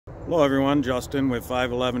Hello everyone, Justin with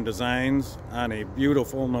 511 Designs on a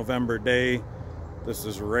beautiful November day. This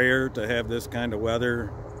is rare to have this kind of weather,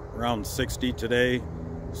 around 60 today,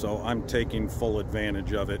 so I'm taking full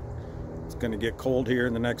advantage of it. It's going to get cold here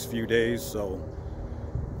in the next few days, so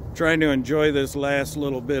trying to enjoy this last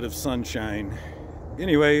little bit of sunshine.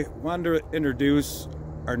 Anyway, wanted to introduce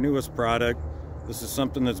our newest product. This is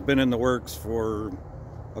something that's been in the works for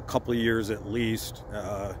a couple of years at least.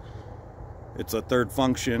 It's a third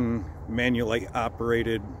function, manually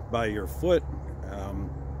operated by your foot.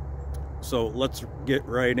 So let's get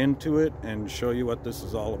right into it and show you what this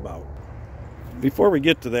is all about. Before we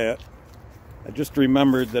get to that, I just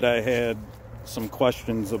remembered that I had some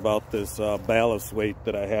questions about this ballast weight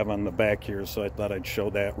that I have on the back here, so I thought I'd show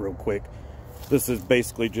that real quick. This is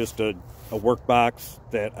basically just a work box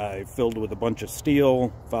that I filled with a bunch of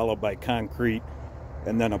steel, followed by concrete,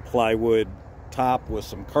 and then a plywood top with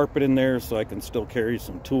some carpet in there so I can still carry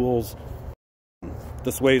some tools.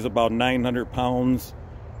 This weighs about 900 pounds,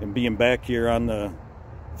 and being back here on the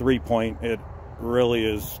 3-point, it really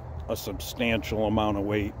is a substantial amount of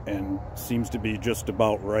weight and seems to be just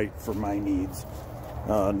about right for my needs.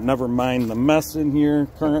 Never mind the mess in here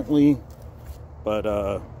currently,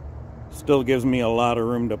 but still gives me a lot of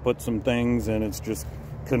room to put some things, and it's just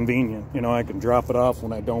convenient. You know, I can drop it off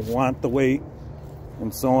when I don't want the weight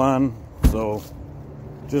and so on. So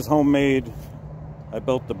just homemade. I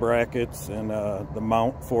built the brackets and the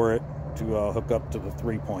mount for it to hook up to the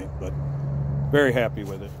 3-point, but very happy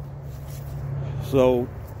with it. So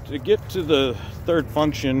to get to the third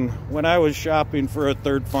function, when I was shopping for a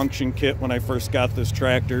third function kit when I first got this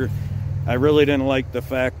tractor, I really didn't like the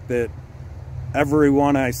fact that every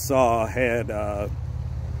one I saw had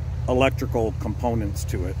electrical components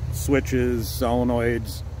to it, switches,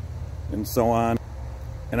 solenoids, and so on.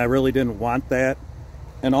 And I really didn't want that.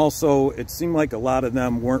 And also, it seemed like a lot of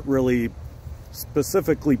them weren't really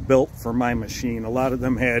specifically built for my machine. A lot of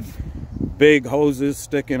them had big hoses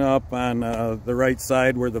sticking up on the right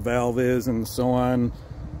side where the valve is and so on.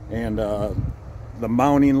 And the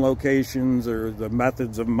mounting locations or the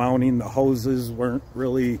methods of mounting the hoses weren't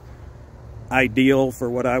really ideal for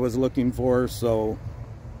what I was looking for. So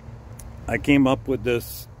I came up with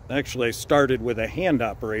this. Actually, I started with a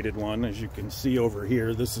hand-operated one, as you can see over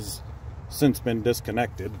here. This has since been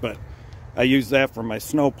disconnected, but I used that for my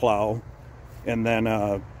snowplow, and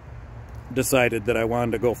then decided that I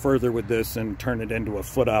wanted to go further with this and turn it into a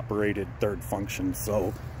foot-operated third function.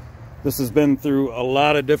 So this has been through a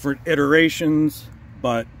lot of different iterations,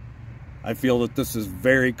 but I feel that this is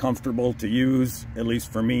very comfortable to use, at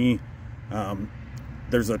least for me.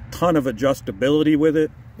 There's a ton of adjustability with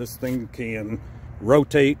it. This thing can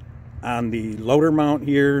rotate on the loader mount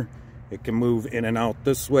here. It can move in and out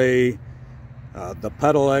this way. The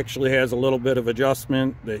pedal actually has a little bit of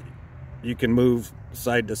adjustment that you can move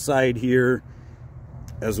side to side here,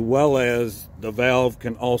 as well as the valve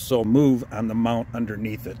can also move on the mount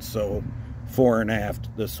underneath it, so fore and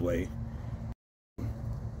aft this way.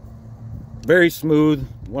 Very smooth.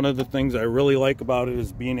 One of the things I really like about it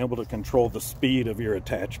is being able to control the speed of your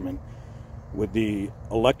attachment. With the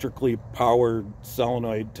electrically powered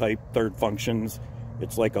solenoid type third functions,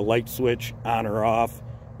 it's like a light switch on or off.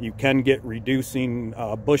 You can get reducing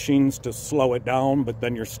bushings to slow it down, but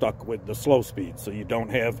then you're stuck with the slow speed, so you don't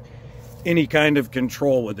have any kind of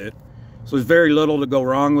control with it. So there's very little to go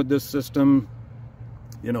wrong with this system.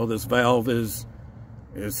 You know, this valve is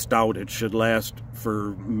stout. It should last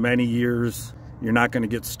for many years. You're not going to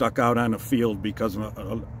get stuck out on a field because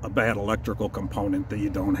of a bad electrical component that you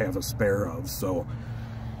don't have a spare of. So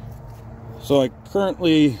I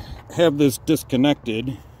currently have this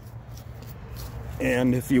disconnected,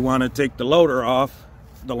 and if you want to take the loader off,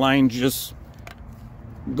 the lines just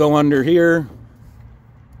go under here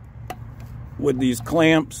with these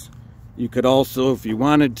clamps. You could also, if you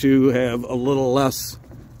wanted to, have a little less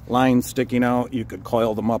line sticking out. You could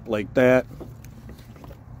coil them up like that.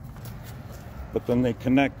 But then they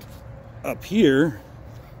connect up here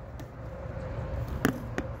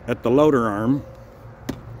at the loader arm.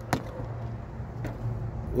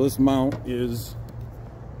 This mount is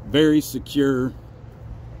very secure.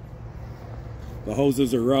 The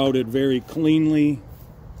hoses are routed very cleanly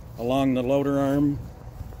along the loader arm,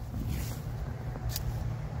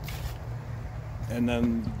 and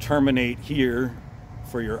then terminate here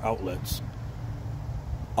for your outlets.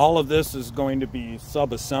 All of this is going to be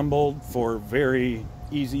sub-assembled for very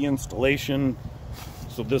easy installation.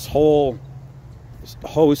 So this whole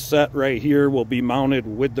hose set right here will be mounted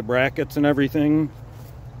with the brackets and everything.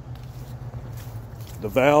 The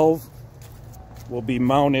valve will be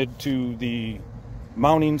mounted to the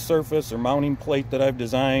mounting surface or mounting plate that I've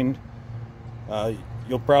designed.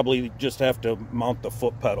 You'll probably just have to mount the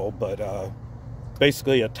foot pedal, but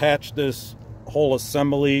basically attach this whole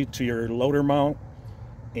assembly to your loader mount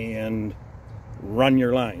and run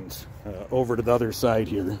your lines over to the other side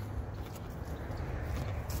here.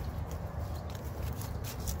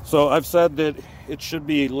 So I've said that it should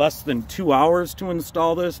be less than 2 hours to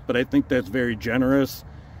install this, but I think that's very generous.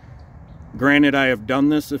 Granted, I have done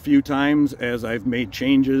this a few times as I've made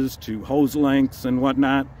changes to hose lengths and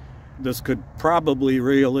whatnot. This could probably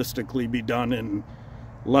realistically be done in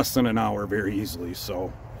less than an hour very easily.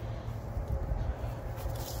 So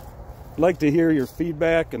I'd like to hear your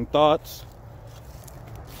feedback and thoughts.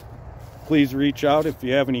 Please reach out if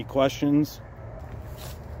you have any questions.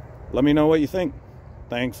 Let me know what you think.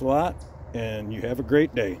 Thanks a lot, and you have a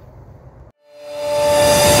great day.